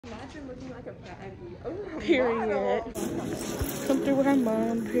Imagine looking like a baddie. Oh, Period. Come through with her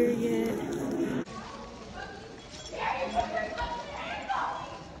mom. Period.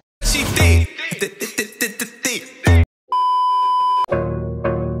 She thick.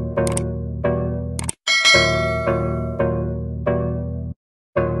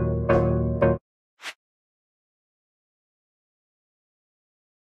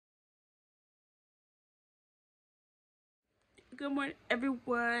 Good morning,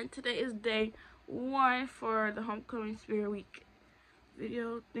 everyone. Today is day 1 for the homecoming spirit week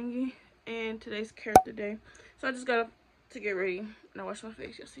video thingy, and today's character day. So I just got up to get ready and I washed my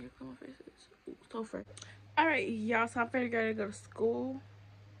face. Y'all see how my face is? Ooh, so fresh. All right, y'all. So I'm ready to go to school.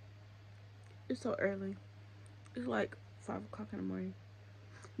 It's so early. It's like 5 o'clock in the morning.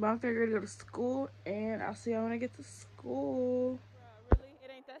 But I'm ready to go to school, and I'll see y'all when I get to school. Bruh, really?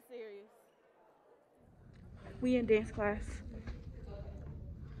 It ain't that serious. We in dance class.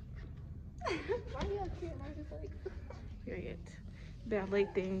 why are you cute? And I'm just like, Period. Ballet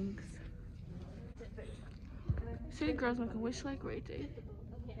things. City girls make a wish like Ray J.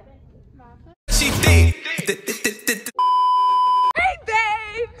 She thick. Hey,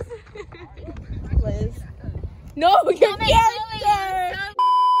 babes! Liz. No, you're character!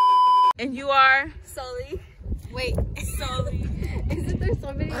 And you are? Sully. Wait. Sully. Isn't there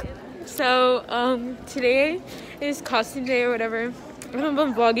so many? So, today is costume day or whatever. I haven't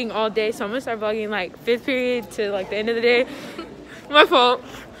been vlogging all day, so I'm gonna start vlogging like 5th period to like the end of the day. My fault.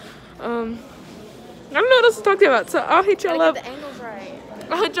 I don't know what else to talk about, so I'll hit y'all up. Get the angles right.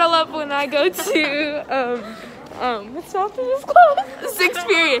 I'll hit y'all up when I go to what's after this class? 6th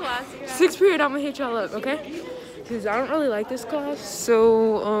period. 6th period, I'm gonna hit y'all up, okay? Because I don't really like this class,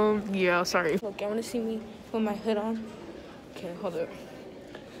 so yeah, sorry. Look, I wanna see me with my hood on. Okay, hold up.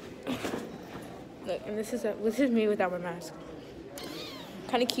 Look, and this is me without my mask.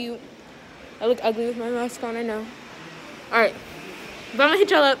 Kind of cute. I look ugly with my mask on, I know. Alright. But I'm gonna hit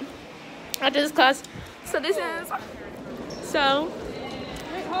y'all up after this class. So this is... So,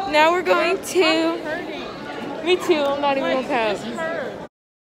 now we're going to... Me too, I'm not even gonna count.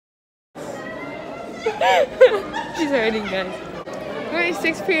 She's hurting, guys. We're in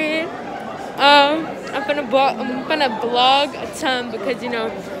 6th period. I'm gonna blog a ton because, you know,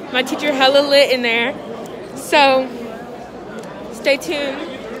 my teacher hella lit in there. So... Stay tuned.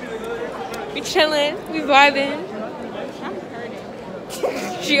 We chilling. We vibing. I'm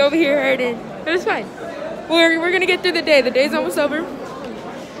hurting. She over here hurting. But it's fine. We're gonna get through the day. The day's almost over.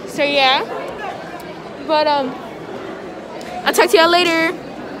 So yeah. But I'll talk to y'all later.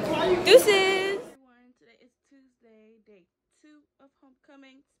 Deuces. Today is Tuesday, day 2 of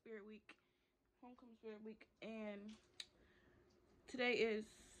homecoming spirit week. Homecoming spirit week, and today is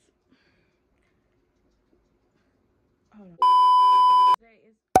Today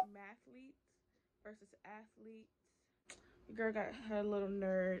is mathlete versus athlete. The girl got her little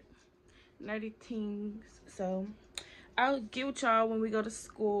nerdy things. So I'll get with y'all when we go to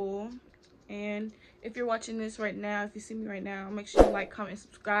school. And if you're watching this right now, if you see me right now, make sure you like, comment,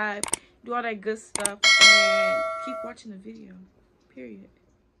 subscribe, do all that good stuff, and keep watching the video. Period.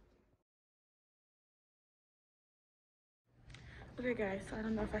 Okay guys, so I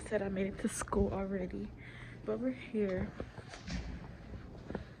don't know if I said I made it to school already, but we're here.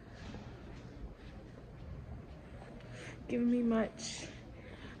 Giving me much.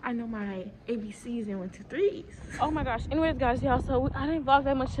 I know my ABCs and 1, 2, 3s. Oh my gosh. Anyways, guys, y'all, so I didn't vlog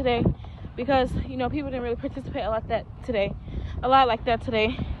that much today because, you know, people didn't really participate a lot like that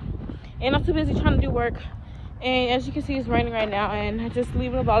today. And I'm too busy trying to do work. And as you can see, it's raining right now, and I'm just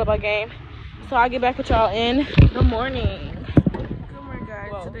leaving the volleyball game. So I'll get back with y'all in the morning. Good morning,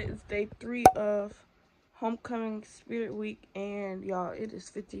 guys. Whoa. Today is day 3 of homecoming spirit week, and y'all, it is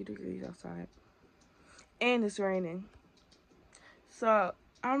 50 degrees outside. And it's raining. So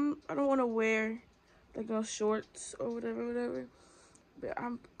I don't want to wear like no shorts or whatever, but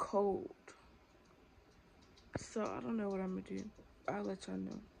I'm cold, so I don't know what I'm gonna do. I'll let y'all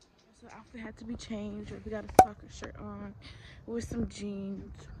know. So outfit had to be changed. We got a soccer shirt on with some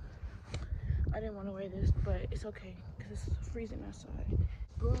jeans. I didn't want to wear this, but it's okay because it's freezing outside.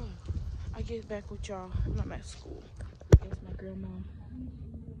 Bro, I get back with y'all when I'm at school. That's my girl mom.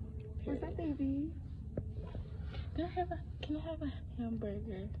 What's that, baby? Can I have a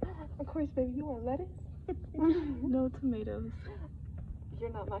hamburger? Of course, baby. You want lettuce? No tomatoes.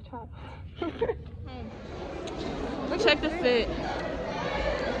 You're not my child. Check the fit.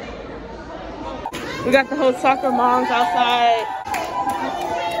 We got the whole soccer moms outside.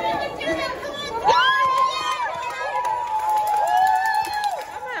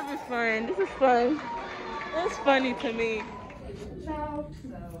 I'm having fun. This is fun. It's funny to me. So Alright,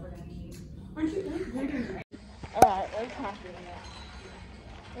 let's happy.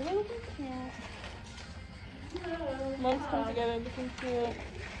 Are they looking cute? Moms come together looking cute.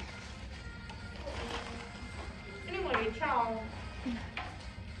 Anyway, ciao.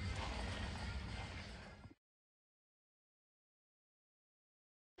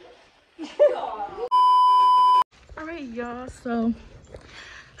 Alright, y'all, so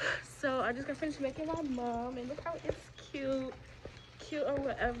I just got finished making my mom, and look how it's cute or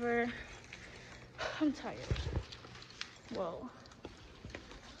whatever. I'm tired. Whoa.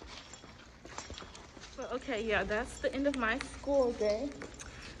 But okay, yeah, that's the end of my school day.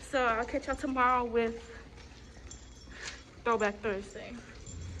 So I'll catch y'all tomorrow with Throwback Thursday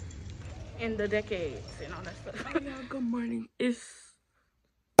in the decades and all that stuff. Hey y'all, good morning. It's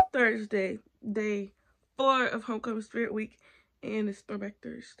Thursday, day 4 of Homecoming Spirit Week, and it's Throwback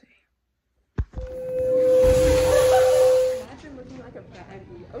Thursday. Imagine looking like a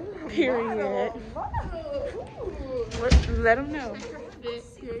baggie. Oh, Period. Let them know.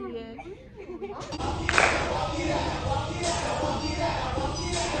 Period.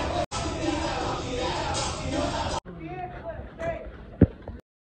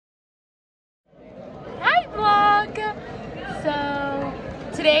 Hi vlog! So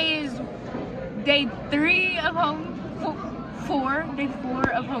today is day 3 of day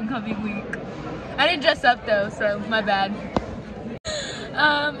 4 of homecoming week. I didn't dress up though, so my bad.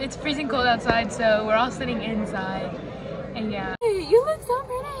 It's freezing cold outside, so we're all sitting inside. And yeah. Hey, you look so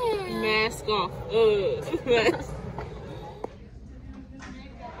pretty! Mask off.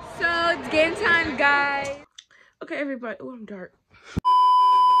 So it's game time, guys. Okay, everybody. Oh, I'm dark.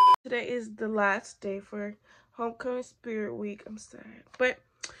 Today is the last day for Homecoming Spirit Week. I'm sad, but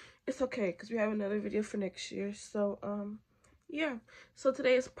it's okay because we have another video for next year. So yeah. So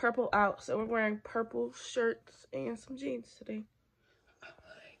today is purple out, so we're wearing purple shirts and some jeans today.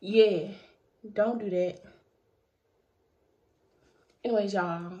 Yeah, don't do that. Anyways,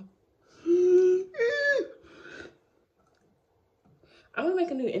 y'all, I'm gonna make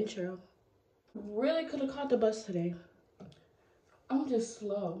a new intro. Really could have caught the bus today. I'm just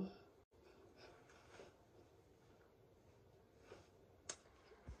slow.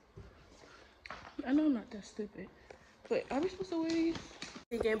 I know I'm not that stupid, but are we supposed to wear these?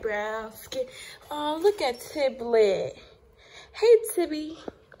 Vegan brown skin. Oh, look at Tiblet. Hey, Tibby.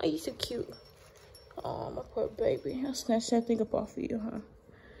 Oh, you so cute. Oh, my poor baby. I'll snatch that thing up off of you, huh?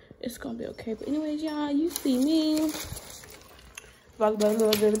 It's gonna be okay. But anyways, y'all, you see me. Maybe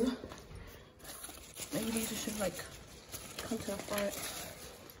these should like come to the front.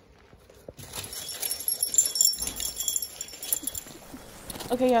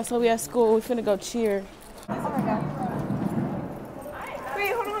 Okay, yeah, so we at school. We're finna go cheer. Oh my god.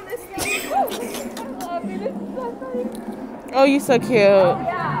 Wait, hold on, this thing. Oh, this is so funny. Oh, you so cute.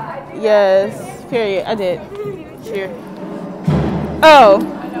 Yeah, I did. Yes, period. I did. Cheer. Oh.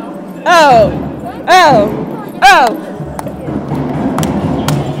 Oh. Oh. Oh.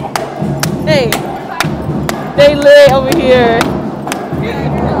 Hey. They lit over here.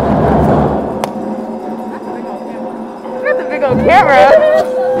 That's a big old camera.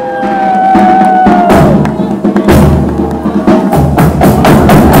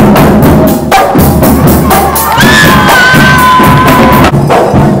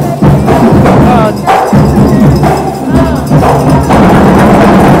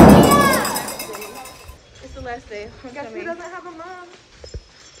 It's the last day. Guess who doesn't have a mom?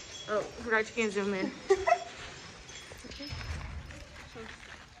 Oh, forgot you can't zoom in.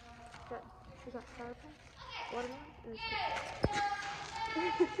 Is that Starbucks? Watermelon?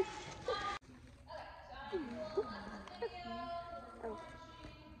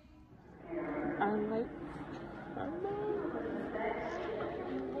 I like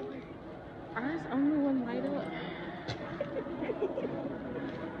ours only one light up.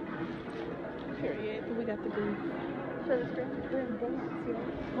 Period. We got the booth. Show the screen. We're in dance, yeah.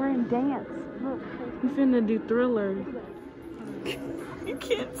 We're in dance. Look, we finna do Thriller. You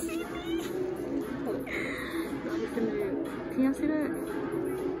can't see me. Can y'all see that?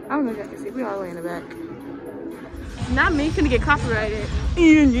 I don't know if y'all can see. We all the way in the back. Not me. Finna get copyrighted.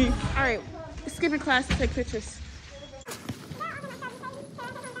 All right, skipping class to take pictures.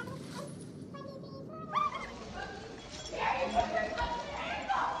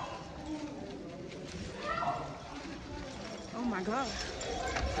 Oh my god.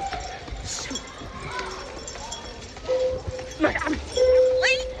 Shoot. Look, I'm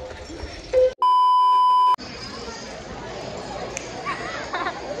late.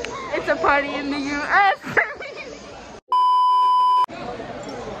 It's a party in the US.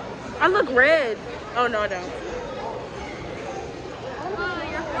 I look red. Oh no, I don't.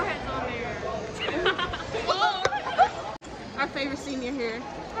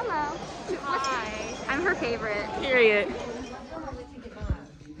 I'm her favorite. Period.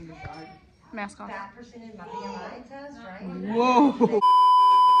 Mask off. Whoa.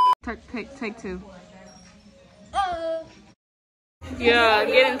 Take two. Yeah,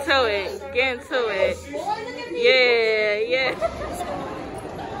 get into it. Get into it. Yeah, yeah.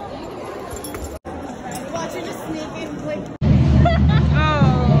 Watch her just sneak in quick.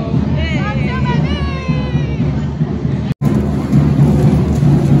 Oh, hey.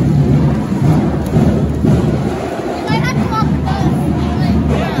 You might have to walk with us.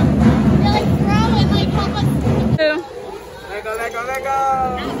 Like throw and like help us. Let go, let go, let go.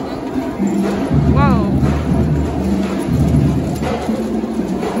 Whoa.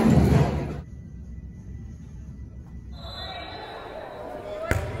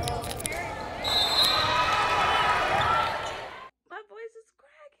 My voice is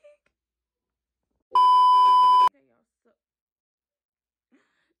cracking. Okay, y'all.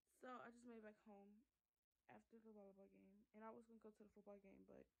 So I just made it back home after the volleyball game, and I was gonna go to the football game,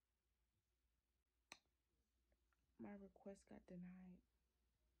 but my request got denied.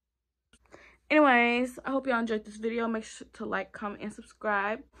 Anyways, I hope y'all enjoyed this video. Make sure to like, comment, and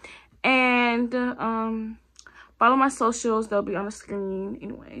subscribe, and follow my socials. They'll be on the screen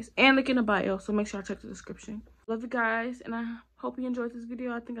anyways, and link in the bio, so make sure I check the description. Love you guys, and I hope you enjoyed this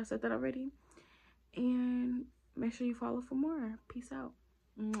video. I think I said that already, and make sure you follow for more. Peace out.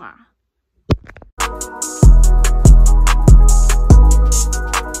 Mwah.